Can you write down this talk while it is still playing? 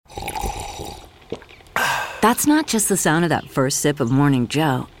That's not just the sound of that first sip of Morning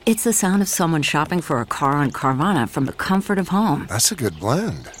Joe. It's the sound of someone shopping for a car on Carvana from the comfort of home. That's a good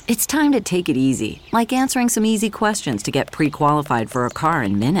blend. It's time to take it easy, like answering some easy questions to get pre-qualified for a car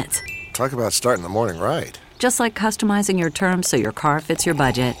in minutes. Talk about starting the morning right. Just like customizing your terms so your car fits your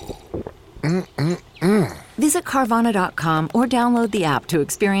budget. Visit Carvana.com or download the app to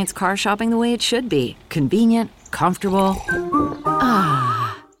experience car shopping the way it should be. Convenient, comfortable.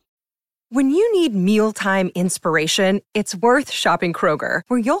 When you need mealtime inspiration, it's worth shopping Kroger,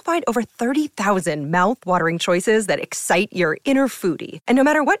 where you'll find over 30,000 mouth-watering choices that excite your inner foodie. And no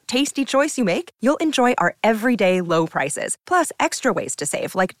matter what tasty choice you make, you'll enjoy our everyday low prices, plus extra ways to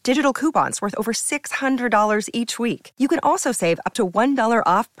save, like digital coupons worth over $600 each week. You can also save up to $1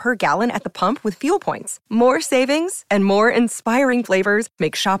 off per gallon at the pump with fuel points. More savings and more inspiring flavors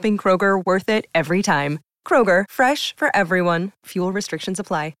make shopping Kroger worth it every time. Kroger, fresh for everyone. Fuel restrictions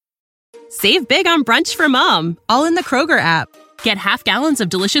apply. Save big on brunch for mom, all in the Kroger app. Get half gallons of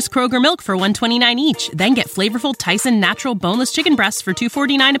delicious Kroger milk for $1.29 each. Then get flavorful Tyson natural boneless chicken breasts for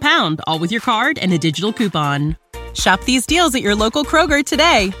 $2.49 a pound, all with your card and a digital coupon. Shop these deals at your local Kroger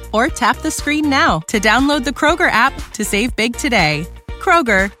today, or tap the screen now to download the Kroger app to save big today.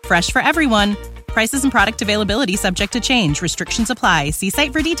 Kroger, fresh for everyone. Prices and product availability subject to change. Restrictions apply. See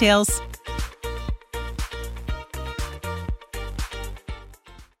site for details.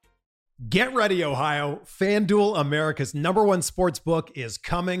 Get ready, Ohio. FanDuel, America's #1 sports book, is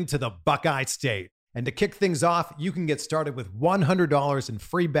coming to the Buckeye State. And to kick things off, you can get started with $100 in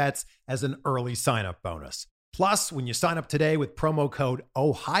free bets as an early sign-up bonus. Plus, when you sign up today with promo code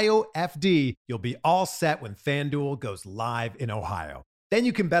OhioFD, you'll be all set when FanDuel goes live in Ohio. Then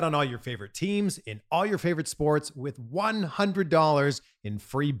you can bet on all your favorite teams in all your favorite sports with $100 in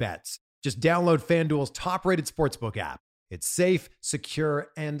free bets. Just download FanDuel's top-rated sportsbook app. It's safe, secure,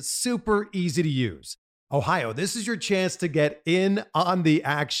 and super easy to use. Ohio, this is your chance to get in on the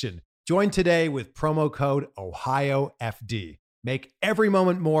action. Join today with promo code OhioFD. Make every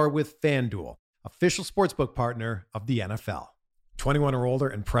moment more with FanDuel, official sportsbook partner of the NFL. 21 or older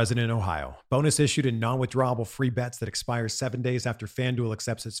and present in Ohio. Bonus issued in non-withdrawable free bets that expire 7 days after FanDuel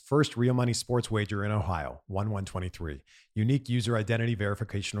accepts its first real money sports wager in Ohio, 1/1/23. Unique user identity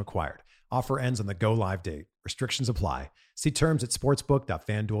verification required. Offer ends on the go live date. Restrictions apply. See terms at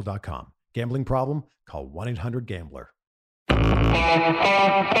sportsbook.fanduel.com. Gambling problem? Call 1-800-GAMBLER.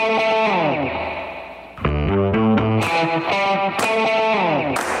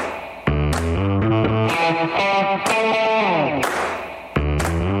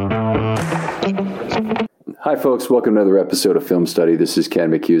 Hi, folks. Welcome to another episode of Film Study. This is Ken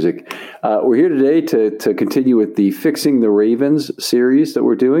McCusick. We're here today to continue with the Fixing the Ravens series that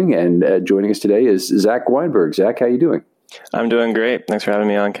we're doing, and joining us today is Zach Weinberg. Zach, how you doing? I'm doing great. Thanks for having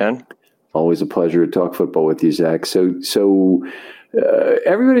me on, Ken. Always a pleasure to talk football with you, Zach. So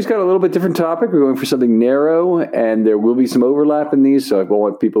everybody's got a little bit different topic. We're going for something narrow, and there will be some overlap in these. So I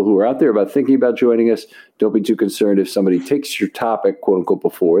want people who are out there about thinking about joining us, don't be too concerned if somebody takes your topic, quote unquote,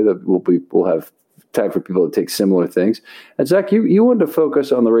 before. That we'll have time for people to take similar things. And Zach, you wanted to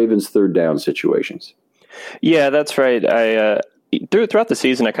focus on the Ravens' third down situations. Yeah, that's right. Throughout the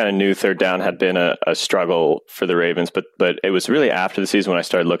season, I kind of knew third down had been a struggle for the Ravens, but it was really after the season when I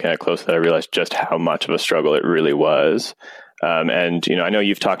started looking at it closely that I realized just how much of a struggle it really was. And I know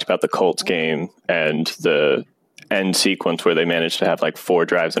you've talked about the Colts game and the end sequence where they managed to have like 4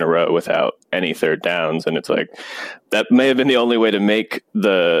 drives in a row without any third downs, and it's like that may have been the only way to make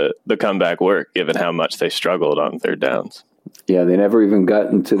the comeback work, given how much they struggled on third downs. Yeah, they never even got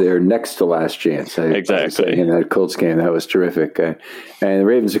into their next to last chance. Exactly. In that Colts game, that was terrific. And the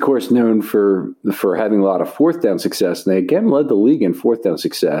Ravens, of course, known for having a lot of fourth down success. And they again led the league in fourth down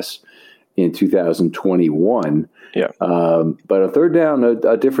success in 2021. Yeah. But a third down,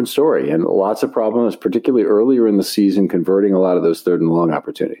 a different story, and lots of problems, particularly earlier in the season, converting a lot of those third and long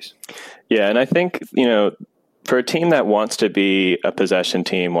opportunities. Yeah, and I think, for a team that wants to be a possession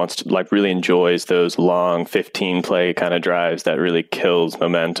team, wants to really enjoys those long 15 play kind of drives that really kills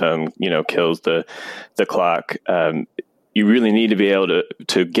momentum, kills the clock. You really need to be able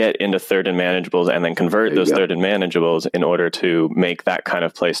to get into third and manageables and then convert those third and manageables in order to make that kind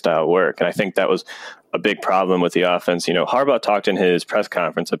of play style work. And I think that was a big problem with the offense. Harbaugh talked in his press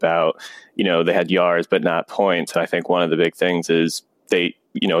conference about, they had yards, but not points. And I think one of the big things is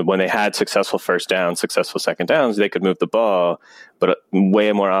when they had successful first downs, successful second downs, they could move the ball. But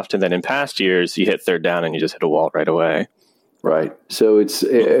way more often than in past years, you hit third down and you just hit a wall right away. Right. So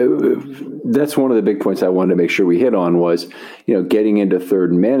that's one of the big points I wanted to make sure we hit on was, getting into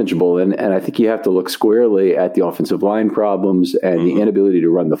third and manageable. And I think you have to look squarely at the offensive line problems and the inability to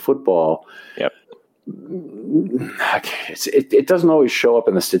run the football. Yep. it doesn't always show up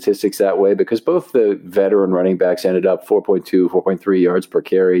in the statistics that way because both the veteran running backs ended up 4.2, 4.3 yards per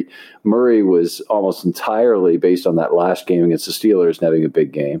carry. Murray was almost entirely based on that last game against the Steelers and having a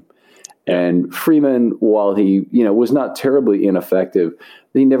big game. And Freeman, while he was not terribly ineffective,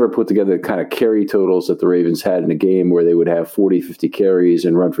 he never put together the kind of carry totals that the Ravens had in a game where they would have 40, 50 carries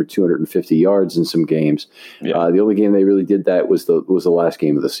and run for 250 yards in some games. Yeah. The only game they really did that was the last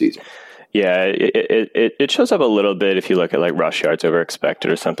game of the season. Yeah, it shows up a little bit if you look at like rush yards over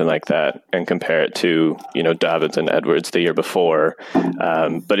expected or something like that and compare it to, Dobbins and Edwards the year before.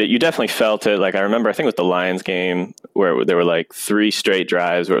 But you definitely felt it. Like I remember, I think it was the Lions game where there were like 3 straight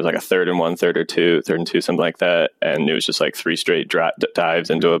drives where it was like a 3rd and 1, 3rd and 2, something like that. And it was just like 3 straight dives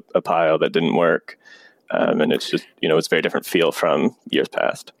into a pile that didn't work. And it's just, it's a very different feel from years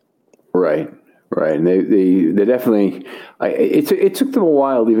past. Right. Right, and they definitely. It took them a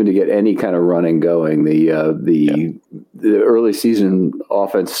while even to get any kind of running going. The early season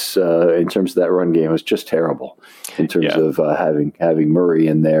offense in terms of that run game was just terrible in terms of having Murray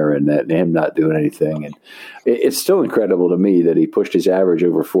in there and him not doing anything. And it's still incredible to me that he pushed his average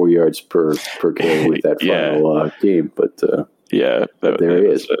over 4 yards per carry with that final game. But there he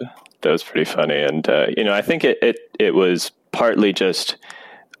is. That was pretty funny, and I think it was partly just.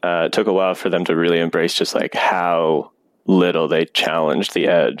 Took a while for them to really embrace just like how little they challenged the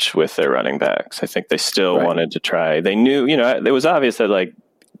edge with their running backs. I think they still wanted to try. They knew, it was obvious that like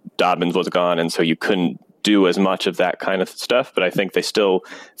Dobbins was gone, and so you couldn't do as much of that kind of stuff. But I think they still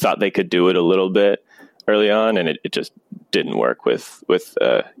thought they could do it a little bit early on, and it just didn't work with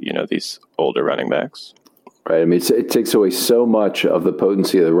these older running backs. Right. I mean, it takes away so much of the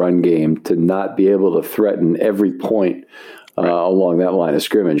potency of the run game to not be able to threaten every point. Along that line of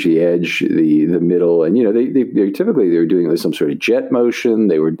scrimmage, the edge, the middle, and they typically were doing some sort of jet motion.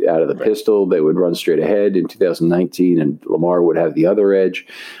 They were out of the pistol. They would run straight ahead in 2019, and Lamar would have the other edge.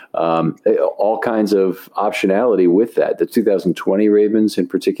 All kinds of optionality with that. The 2020 Ravens, in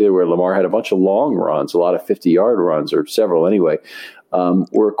particular, where Lamar had a bunch of long runs, a lot of 50-yard runs, or several anyway.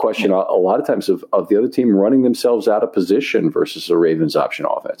 Were a question a lot of times of the other team running themselves out of position versus the Ravens option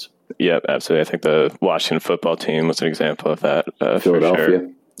offense. Yeah, absolutely. I think the Washington football team was an example of that. Philadelphia. For sure.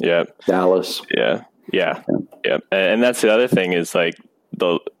 Yeah. Dallas. Yeah. And that's the other thing is like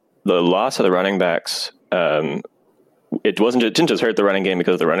the loss of the running backs. It didn't just hurt the running game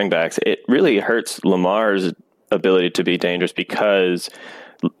because of the running backs. It really hurts Lamar's ability to be dangerous because,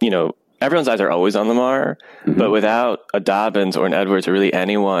 everyone's eyes are always on Lamar, but without a Dobbins or an Edwards or really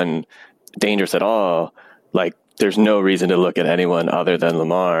anyone dangerous at all, like there's no reason to look at anyone other than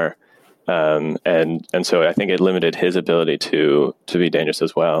Lamar. And so I think it limited his ability to be dangerous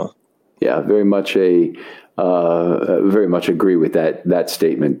as well. Yeah, very much agree with that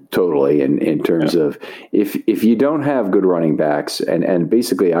statement totally. In terms of if you don't have good running backs, and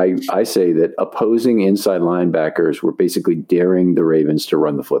basically I say that opposing inside linebackers were basically daring the Ravens to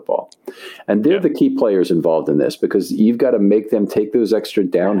run the football, and they're the key players involved in this because you've got to make them take those extra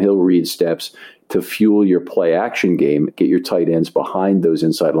downhill read steps to fuel your play action game, get your tight ends behind those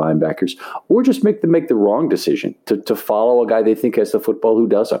inside linebackers, or just make them make the wrong decision to follow a guy they think has the football who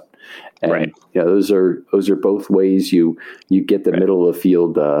doesn't. And those are both ways you get the middle of the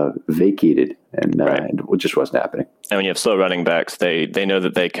field vacated, and it just wasn't happening. And when you have slow running backs, they know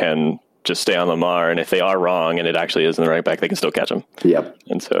that they can just stay on Lamar, and if they are wrong and it actually isn't the running back, they can still catch him. Yep.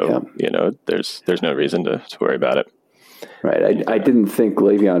 And so there's no reason to worry about it. Right. I didn't think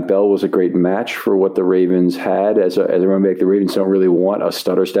Le'Veon Bell was a great match for what the Ravens had as a running back. The Ravens don't really want a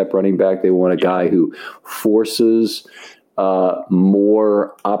stutter step running back. They want a guy who forces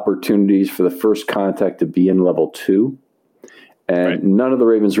more opportunities for the first contact to be in level 2. And none of the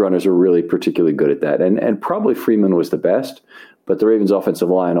Ravens runners are really particularly good at that. And probably Freeman was the best. But the Ravens offensive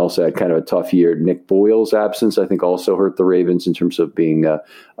line also had kind of a tough year. Nick Boyle's absence, I think, also hurt the Ravens in terms of being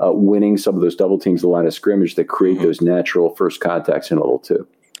winning some of those double teams, the line of scrimmage that create those natural first contacts in level 2.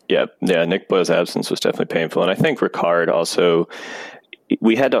 Yeah. Nick Boyle's absence was definitely painful. And I think Ricard also,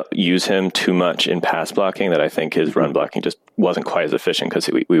 we had to use him too much in pass blocking that I think his run blocking just wasn't quite as efficient because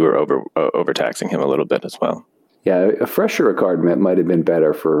we were overtaxing him a little bit as well. Yeah, a fresher Ricard might have been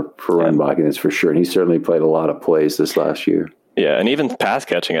better for run blocking, that's for sure. And he certainly played a lot of plays this last year. Yeah, and even pass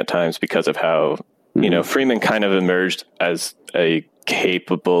catching at times because of how, Freeman kind of emerged as a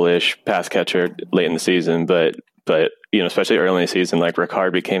capable-ish pass catcher late in the season, but especially early in the season, like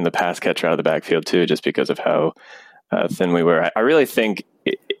Ricard became the pass catcher out of the backfield too, just because of how thin we were. I really think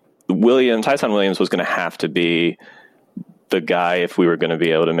Tyson Williams was going to have to be the guy if we were going to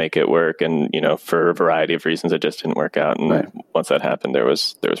be able to make it work, and for a variety of reasons, it just didn't work out. And once that happened, there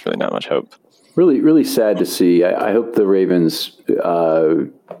was really not much hope. Really, really sad to see. I hope the Ravens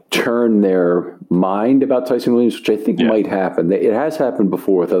turn their mind about Tyson Williams, which I think might happen. It has happened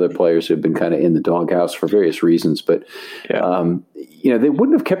before with other players who have been kind of in the doghouse for various reasons. But, they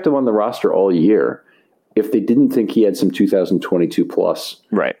wouldn't have kept him on the roster all year if they didn't think he had some 2022 plus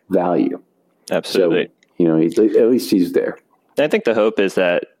value. Absolutely. So, at least he's there. I think the hope is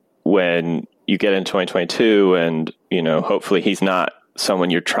that when you get in 2022 and, hopefully he's not someone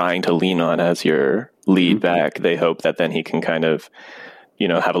you're trying to lean on as your lead back, they hope that then he can kind of,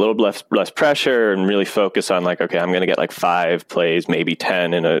 have a little less pressure and really focus on like, okay, I'm going to get like 5 plays, maybe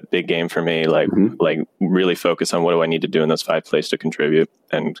 10 in a big game for me. Like really focus on what do I need to do in those 5 plays to contribute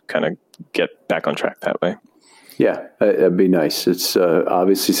and kind of get back on track that way. Yeah, that'd be nice. It's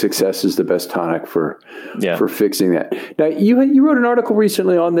obviously success is the best tonic for fixing that. Now, you wrote an article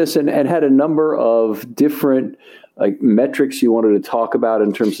recently on this and had a number of different metrics you wanted to talk about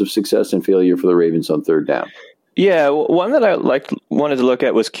in terms of success and failure for the Ravens on third down. Yeah, one that I wanted to look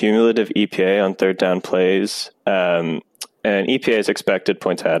at was cumulative EPA on third down plays. And EPA is expected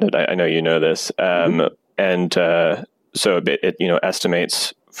points added. I know you know this. And so it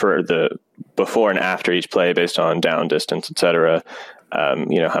estimates for the before and after each play based on down distance, et cetera, how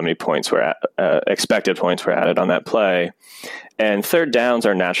many points were expected points were added on that play. And third downs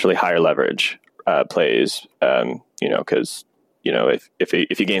are naturally higher leverage plays, because,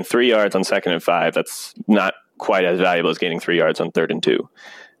 if you gain 3 yards on 2nd and 5, that's not quite as valuable as gaining 3 yards on 3rd and 2.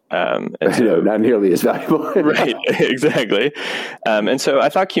 Not nearly as valuable. Right, exactly. And so I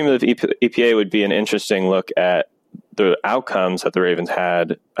thought cumulative EPA would be an interesting look at the outcomes that the Ravens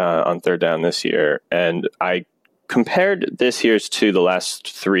had on third down this year. And I compared this year's to the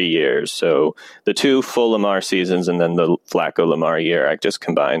last 3 years. So the 2 full Lamar seasons and then the Flacco Lamar year, I just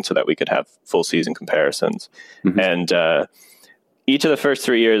combined so that we could have full season comparisons. And each of the first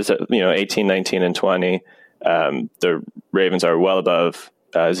 3 years, 18, 19, and 20, the Ravens are well above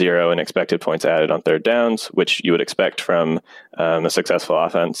 0 in expected points added on third downs, which you would expect from a successful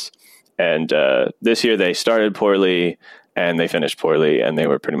offense. And this year they started poorly and they finished poorly, and they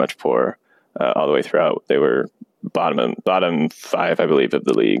were pretty much poor all the way throughout. They were bottom 5, I believe, of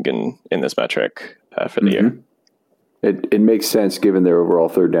the league in this metric for the year. It makes sense given their overall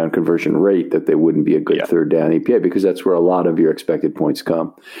third down conversion rate that they wouldn't be a good third down EPA, because that's where a lot of your expected points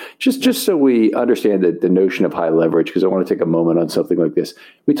come. Just so we understand the notion of high leverage, because I want to take a moment on something like this.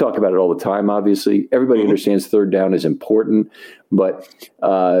 We talk about it all the time, obviously. Everybody understands third down is important, but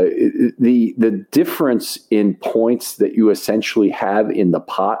the difference in points that you essentially have in the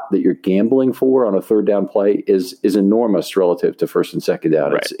pot that you're gambling for on a third down play is enormous relative to first and second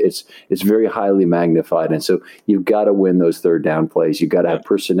down. Right. It's very highly magnified, and so you've got to win those third down plays. You've got to have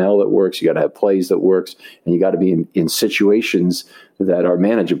personnel that works. You got to have plays that works, and you got to be in situations that are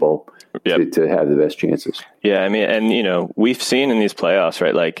manageable to have the best chances. Yeah, I mean, and we've seen in these playoffs,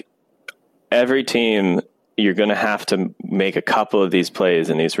 right? Like every team, you're going to have to make a couple of these plays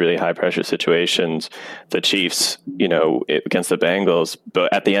in these really high pressure situations. The Chiefs, against the Bengals,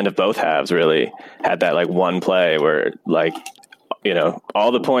 but at the end of both halves, really had that like one play where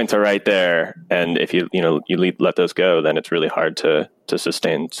all the points are right there. And if you let those go, then it's really hard to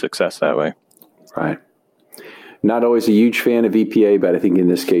sustain success that way. Right. Not always a huge fan of EPA, but I think in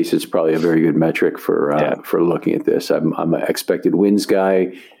this case, it's probably a very good metric for looking at this. I'm an expected wins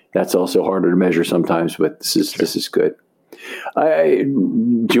guy. That's also harder to measure sometimes, but this is good.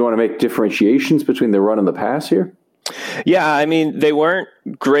 Do you want to make differentiations between the run and the pass here? Yeah, I mean, they weren't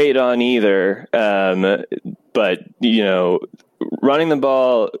great on either, but running the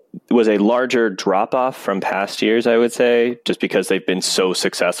ball was a larger drop-off from past years, I would say, just because they've been so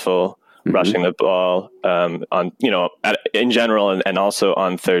successful rushing the ball in general and also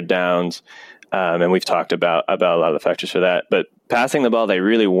on third downs. And we've talked about a lot of the factors for that. But passing the ball, they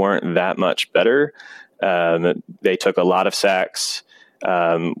really weren't that much better. They took a lot of sacks.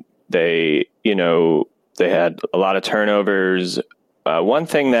 They had a lot of turnovers. One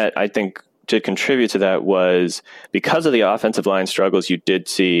thing that I think did contribute to that was because of the offensive line struggles, you did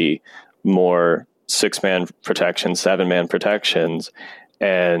see more 6-man protections, 7-man protections.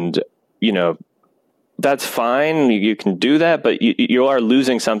 And, that's fine. You can do that, but you are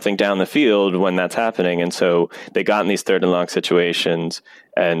losing something down the field when that's happening. And so they got in these third and long situations,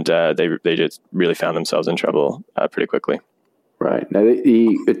 and they just really found themselves in trouble pretty quickly. Right. Now,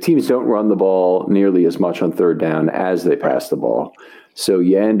 the teams don't run the ball nearly as much on third down as they pass the ball. So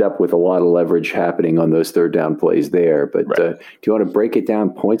you end up with a lot of leverage happening on those third down plays there. But do you want to break it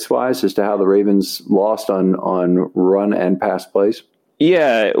down points-wise as to how the Ravens lost on run and pass plays?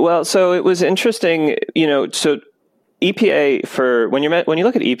 Yeah, well, so it was interesting, so EPA for when you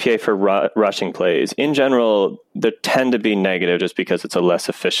look at EPA for rushing plays in general, they tend to be negative just because it's a less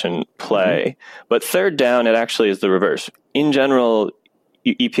efficient play. But third down, it actually is the reverse. In general,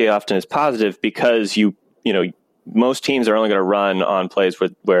 EPA often is positive because most teams are only going to run on plays where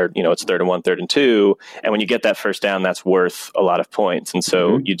it's 3rd and 1, 3rd and 2, and when you get that first down, that's worth a lot of points. And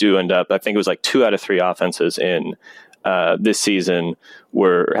so you do end up. I think it was like 2 out of 3 offenses in this season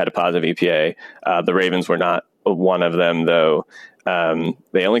had a positive EPA. The Ravens were not one of them, though.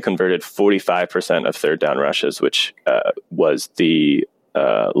 They only converted 45% of third down rushes, which was the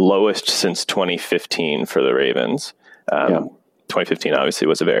lowest since 2015 for the Ravens. 2015 obviously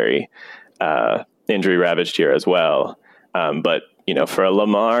was a very injury ravaged year as well. But for a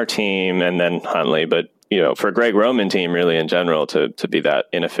Lamar team and then Huntley, but for a Greg Roman team, really in general, to be that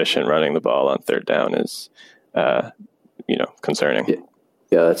inefficient running the ball on third down is concerning.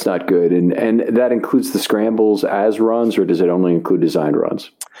 Yeah, that's not good. And that includes the scrambles as runs, or does it only include designed runs?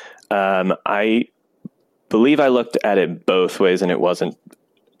 I believe I looked at it both ways, and it wasn't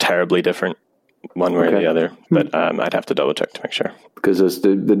terribly different one way or the other. But I'd have to double check to make sure. Because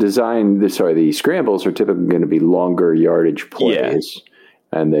the scrambles are typically going to be longer yardage plays,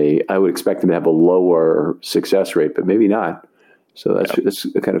 and I would expect them to have a lower success rate, but maybe not. So that's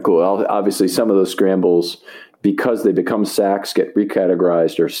kind of cool. Obviously, some of those scrambles, because they become sacks, get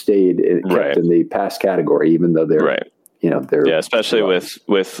recategorized or kept in the pass category, even though they're they're especially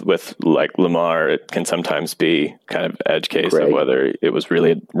with like Lamar, it can sometimes be kind of edge case of whether it was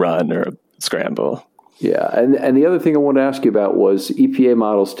really a run or a scramble. Yeah, and the other thing I wanted to ask you about was EPA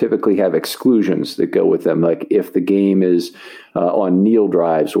models typically have exclusions that go with them. Like if the game is on kneel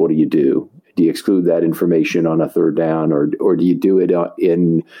drives, what do you do? Do you exclude that information on a third down, or do you do it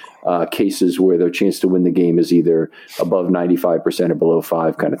in cases where their chance to win the game is either above 95% or below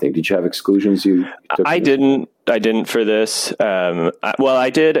 5 kind of thing? Did you have exclusions? I didn't for this. I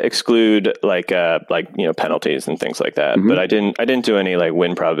did exclude like penalties and things like that, but I didn't do any like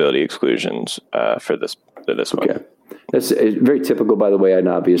win probability exclusions for this one. Okay. That's very typical, by the way, and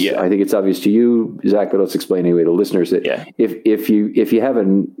obvious. Yeah. I think it's obvious to you, Zach, but let's explain anyway to listeners that if you have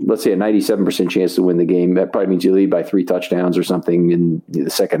let's say a 97% chance to win the game, that probably means you lead by 3 touchdowns or something in the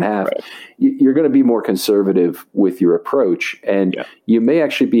second half. Right. You're going to be more conservative with your approach, and you may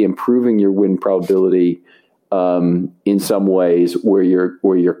actually be improving your win probability in some ways where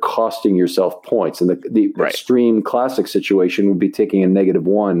you're costing yourself points. And the extreme classic situation would be taking a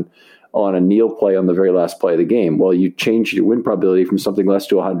 -1 on a kneel play on the very last play of the game. Well, you changed your win probability from something less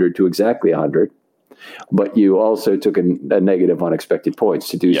to 100 to exactly 100, but you also took a negative on expected points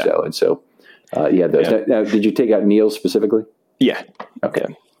to do so. And so you had those. Now, did you take out kneels specifically? Yeah. Okay.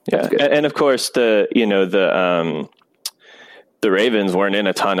 Yeah. And of course the Ravens weren't in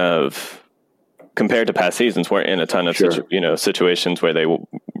a ton of, compared to past seasons, weren't in a ton of situations where they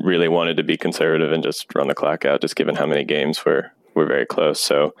really wanted to be conservative and just run the clock out, just given how many games were very close.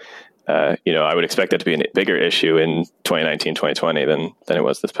 So, I would expect that to be a bigger issue in 2019, 2020 than it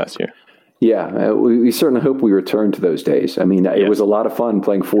was this past year. Yeah, we certainly hope we return to those days. I mean, it was a lot of fun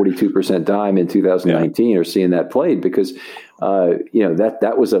playing 42% dime in 2019 or seeing that played because,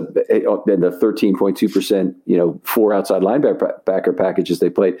 that was the 13.2%, 4 outside linebacker packages they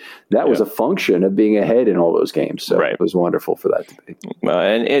played. That was a function of being ahead in all those games. So it was wonderful for that to be. Well,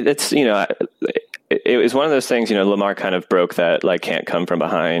 and it's, it was one of those things, Lamar kind of broke that like can't come from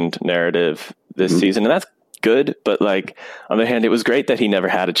behind narrative this season. And that's good. But like on the other hand, it was great that he never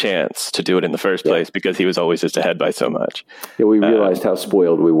had a chance to do it in the first place because he was always just ahead by so much. Yeah, we realized how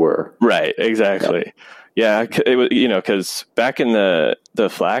spoiled we were. Right. Exactly. Yeah. It was, because back in the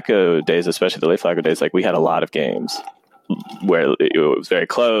Flacco days, especially the late Flacco days, like we had a lot of games where it was very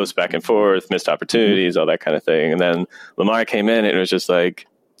close, back and forth, missed opportunities, all that kind of thing. And then Lamar came in and it was just like,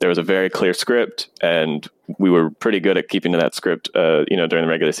 there was a very clear script and we were pretty good at keeping to that script, during the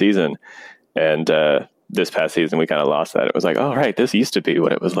regular season. And this past season, we kind of lost that. It was like, oh, right, this used to be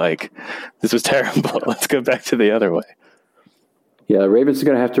what it was like. This was terrible. Let's go back to the other way. Yeah, the Ravens are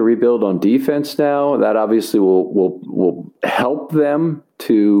going to have to rebuild on defense now. That obviously will help them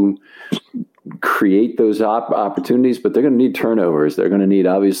to create those opportunities, but they're going to need turnovers. They're going to need,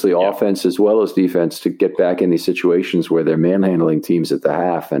 obviously, offense as well as defense to get back in these situations where they're manhandling teams at the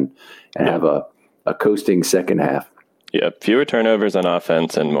half and have a coasting second half. Yeah, fewer turnovers on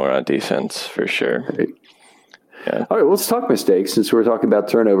offense and more on defense for sure. Right. Yeah. All right, well, let's talk mistakes since we're talking about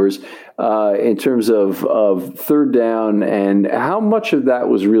turnovers in terms of third down and how much of that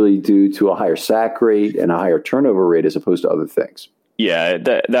was really due to a higher sack rate and a higher turnover rate as opposed to other things. Yeah,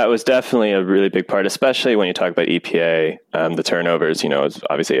 that was definitely a really big part, especially when you talk about EPA. The turnovers, is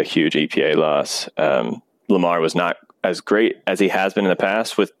obviously a huge EPA loss. Lamar was not as great as he has been in the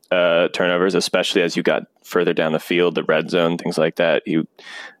past with turnovers, especially as you got further down the field, the red zone, things like that.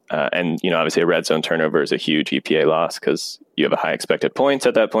 And obviously a red zone turnover is a huge EPA loss because you have a high expected points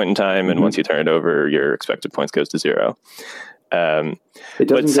at that point in time. And once you turn it over, your expected points goes to 0. It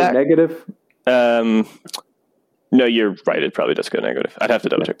doesn't go negative? No, you're right. It probably does go negative. I'd have to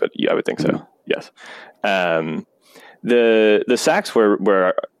double check, but yeah, I would think so. Yes. The sacks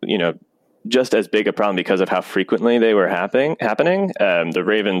were just as big a problem because of how frequently they were happening. The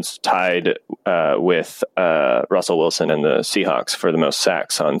Ravens tied with Russell Wilson and the Seahawks for the most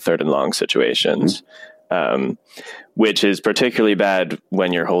sacks on 3rd and long situations, which is particularly bad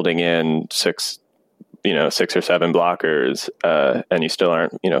when you're holding in 6 or 7 blockers and you still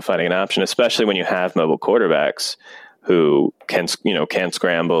aren't, finding an option, especially when you have mobile quarterbacks who can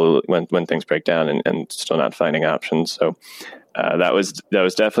scramble when things break down and still not finding options. So that was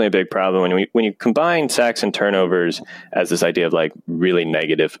definitely a big problem when you combine sacks and turnovers as this idea of like really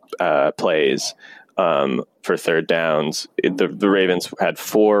negative plays for third downs. The Ravens had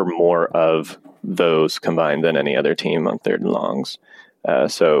 4 more of those combined than any other team on 3rd and longs.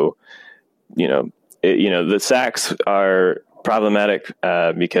 The sacks are problematic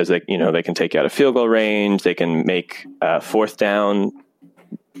because they can take you out of field goal range. They can make 4th down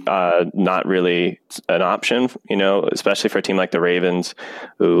not really an option, especially for a team like the Ravens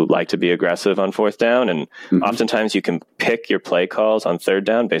who like to be aggressive on 4th down. And oftentimes you can pick your play calls on 3rd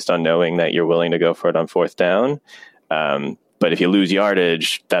down based on knowing that you're willing to go for it on 4th down. But if you lose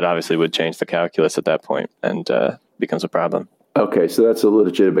yardage, that obviously would change the calculus at that point and becomes a problem. Okay, so that's a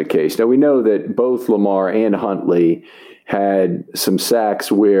legitimate case. Now, we know that both Lamar and Huntley had some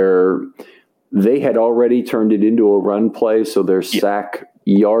sacks where they had already turned it into a run play, so their sack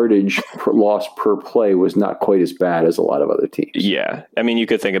yardage loss per play was not quite as bad as a lot of other teams. Yeah. I mean, you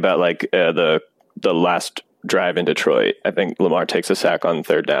could think about like the last drive in Detroit. I think Lamar takes a sack on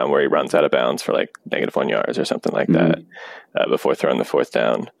 3rd down where he runs out of bounds for like -1 yards or something like that before throwing the 4th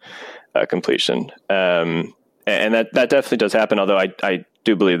down completion. And that definitely does happen, although I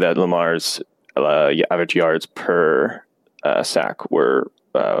do believe that Lamar's average yards per sack were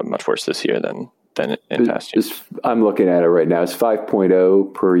much worse this year than in past years. I'm looking at it right now. It's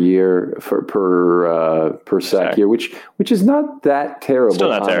 5.0 per year per sack year, which is not that terrible. Still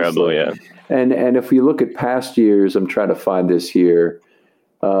not terrible, yeah. And if we look at past years, I'm trying to find this here.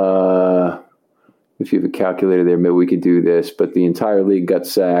 If you have a calculator there, maybe we could do this. But the entire league got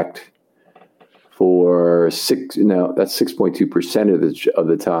sacked for that's 6.2% of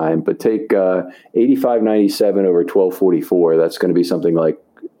the time. But take 85.97 over 12.44. That's going to be something like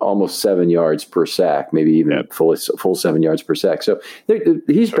almost 7 yards per sack, maybe even full 7 yards per sack. So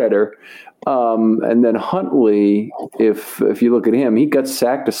he's better. And then Huntley, if you look at him, he got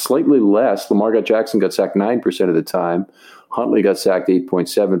sacked a slightly less. Lamar Jackson got sacked 9% of the time. Huntley got sacked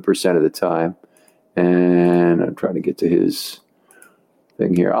 8.7% of the time. And I'm trying to get to his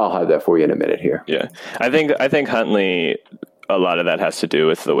thing here. I'll have that for you in a minute here. Yeah. I think Huntley, a lot of that has to do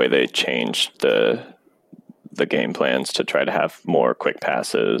with the way they changed the game plans to try to have more quick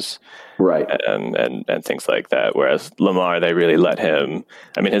passes. Right. And things like that. Whereas Lamar, they really let him,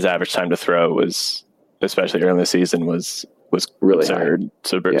 his average time to throw was, especially early in the season, was really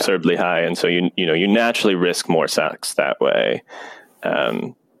absurdly high. And so you naturally risk more sacks that way.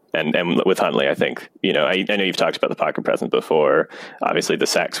 And with Huntley, I think, I know you've talked about the pocket presence before. Obviously, the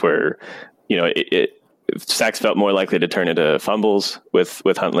sacks were, sacks felt more likely to turn into fumbles with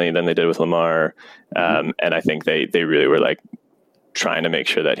Huntley than they did with Lamar. And I think they really were like trying to make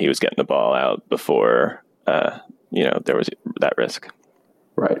sure that he was getting the ball out before, there was that risk.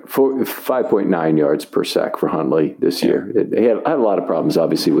 Right. 5.9 yards per sack for Huntley this year. He had a lot of problems,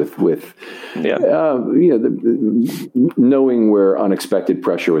 obviously, with knowing where unexpected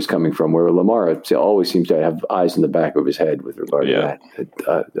pressure was coming from, where Lamar always seems to have eyes in the back of his head with regard to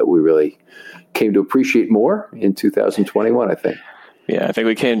that we really came to appreciate more in 2021, I think. Yeah, I think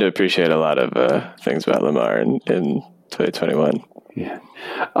we came to appreciate a lot of things about Lamar in 2021. Yeah.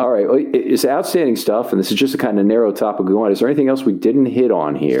 All right. Well, it's outstanding stuff, and this is just a kind of narrow topic we want. Is there anything else we didn't hit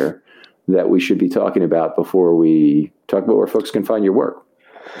on here that we should be talking about before we talk about where folks can find your work?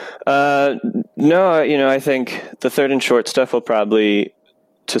 No, I think the 3rd and short stuff will probably,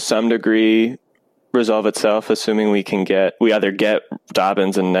 to some degree, resolve itself, assuming we either get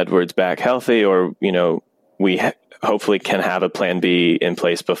Dobbins and Edwards back healthy, or we hopefully can have a plan B in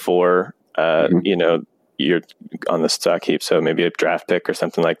place before you're on the stock heap. So maybe a draft pick or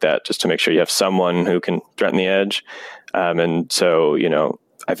something like that, just to make sure you have someone who can threaten the edge. And so,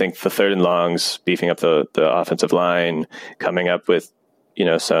 I think the 3rd and longs, beefing up the offensive line, coming up with,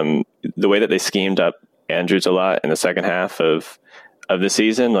 the way that they schemed up Andrews a lot in the second half of the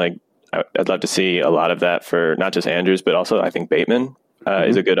season. Like, I'd love to see a lot of that for not just Andrews, but also I think Bateman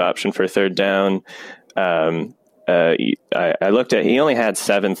is a good option for third down. I looked at, he only had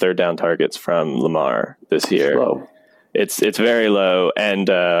 7 third down targets from Lamar this year. Low. It's very low. And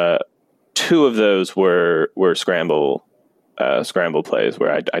 2 of those were scramble plays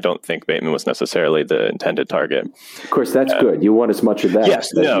where I don't think Bateman was necessarily the intended target. Of course, that's good. You want as much of that.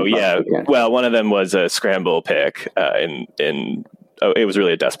 Yes. No. Yeah. Well, one of them was a scramble pick it was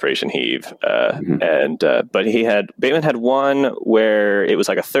really a desperation heave. But Bateman had one where it was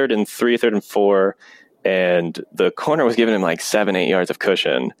like a 3rd and 3, 3rd and 4, and the corner was giving him like 7-8 yards of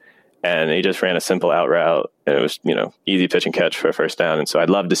cushion, and he just ran a simple out route, and it was, easy pitch and catch for a first down. And so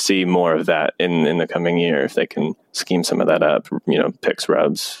I'd love to see more of that in the coming year, if they can scheme some of that up, picks,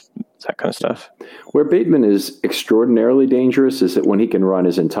 rubs, that kind of stuff. Where Bateman is extraordinarily dangerous is that when he can run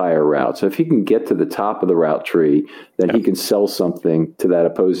his entire route. So if he can get to the top of the route tree, then he can sell something to that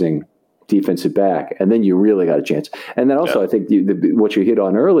opposing defensive back, and then you really got a chance. And then also, I think what you hit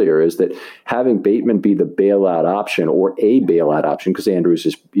on earlier is that having Bateman be the bailout option, or a bailout option, because Andrews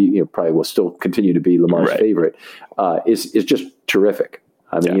is probably will still continue to be Lamar's favorite, is just terrific.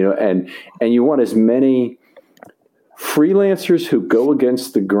 I mean, and you want as many freelancers who go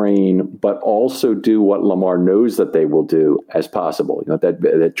against the grain, but also do what Lamar knows that they will do as possible.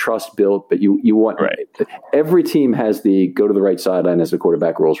 That trust built, but you want every team has the go to the right sideline as the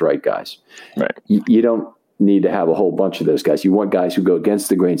quarterback rolls right guys. Right. You don't need to have a whole bunch of those guys. You want guys who go against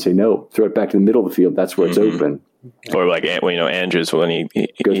the grain, say no, throw it back to the middle of the field. That's where it's open. Or like, Andrews, when he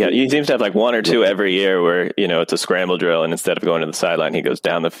seems to have like 1 or 2 every year where, it's a scramble drill, and instead of going to the sideline, he goes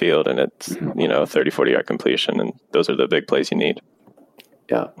down the field, and it's, a 30, 40 yard completion. And those are the big plays you need.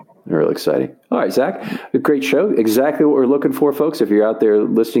 Yeah. Really exciting. All right, Zach, a great show. Exactly what we're looking for, folks. If you're out there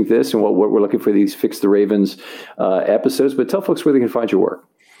listening to this and what we're looking for these Fix the Ravens episodes, but tell folks where they can find your work.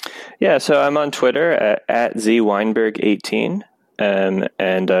 Yeah. So I'm on Twitter at ZWeinberg18.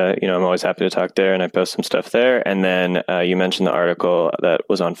 I'm always happy to talk there, and I post some stuff there. And then you mentioned the article that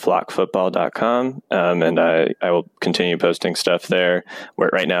was on flockfootball.com, and I will continue posting stuff there.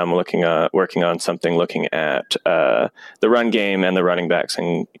 Where right now I'm working on something looking at the run game and the running backs.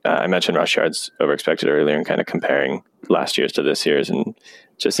 And I mentioned rush yards over expected earlier, and kind of comparing last year's to this year's, and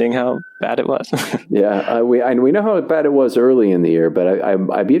just seeing how bad it was. We know how bad it was early in the year, but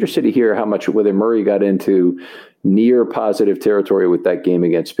I'd be interested to hear how much whether Murray got into near positive territory with that game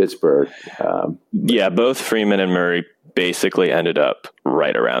against Pittsburgh. Both Freeman and Murray basically ended up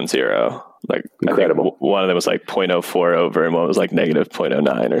right around 0. Like, incredible. One of them was like 0.04 over, and one was like negative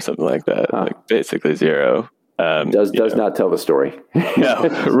 0.09 or something like that. Like basically 0. Does not tell the story. No,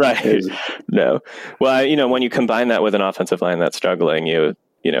 right. No. Well, when you combine that with an offensive line that's struggling,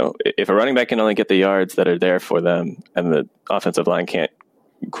 if a running back can only get the yards that are there for them, and the offensive line can't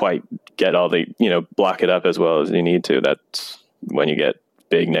quite get all the, block it up as well as you need to, that's when you get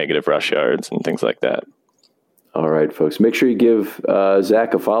big negative rush yards and things like that. All right, folks, make sure you give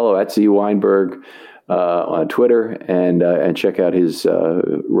Zach a follow at Z Weinberg on Twitter, and check out his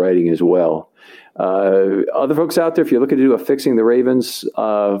writing as well. Other folks out there, if you're looking to do a Fixing the Ravens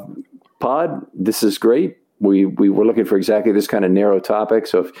pod, this is great. We were looking for exactly this kind of narrow topic.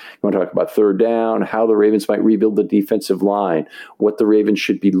 So if you want to talk about third down, how the Ravens might rebuild the defensive line, what the Ravens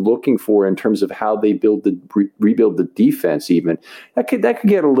should be looking for in terms of how they rebuild the defense, even that could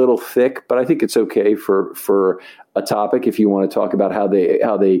get a little thick, but I think it's okay for a topic if you want to talk about how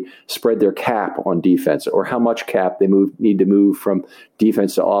they spread their cap on defense, or how much cap they need to move from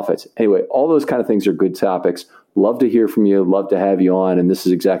defense to offense. Anyway, all those kind of things are good topics. Love to hear from you. Love to have you on. And this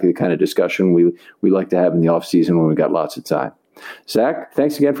is exactly the kind of discussion we like to have in the off season when we've got lots of time. Zach,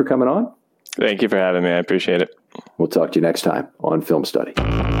 thanks again for coming on. Thank you for having me. I appreciate it. We'll talk to you next time on Film Study.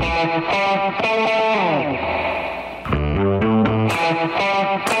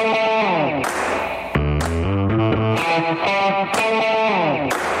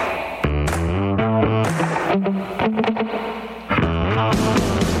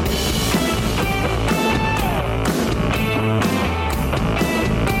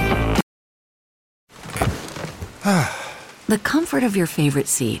 The comfort of your favorite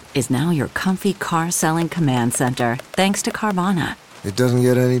seat is now your comfy car selling command center, thanks to Carvana. It doesn't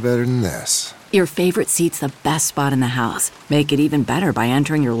get any better than this. Your favorite seat's the best spot in the house. Make it even better by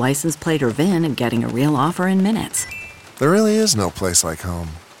entering your license plate or VIN and getting a real offer in minutes. There really is no place like home.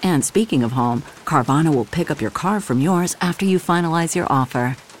 And speaking of home, Carvana will pick up your car from yours after you finalize your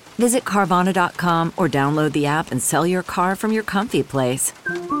offer. Visit Carvana.com or download the app and sell your car from your comfy place.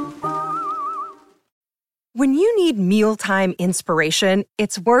 When you need Need mealtime inspiration?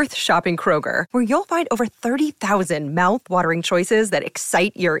 It's worth shopping Kroger, where you'll find over 30,000 mouth-watering choices that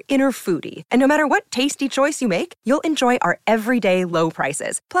excite your inner foodie. And no matter what tasty choice you make, you'll enjoy our everyday low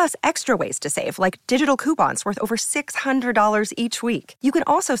prices, plus extra ways to save, like digital coupons worth over $600 each week. You can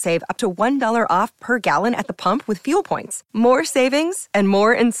also save up to $1 off per gallon at the pump with fuel points. More savings and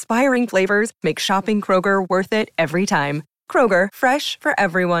more inspiring flavors make shopping Kroger worth it every time. Kroger, fresh for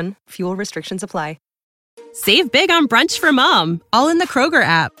everyone. Fuel restrictions apply. Save big on brunch for mom, all in the Kroger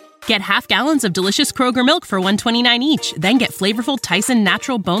app. Get half gallons of delicious Kroger milk for $1.29 each. Then get flavorful Tyson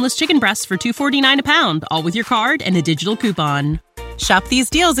natural boneless chicken breasts for $2.49 a pound, all with your card and a digital coupon. Shop these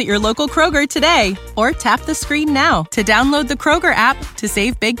deals at your local Kroger today, or tap the screen now to download the Kroger app to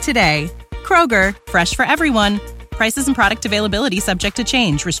save big today. Kroger, fresh for everyone. Prices and product availability subject to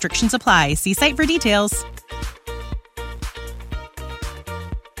change. Restrictions apply. See site for details.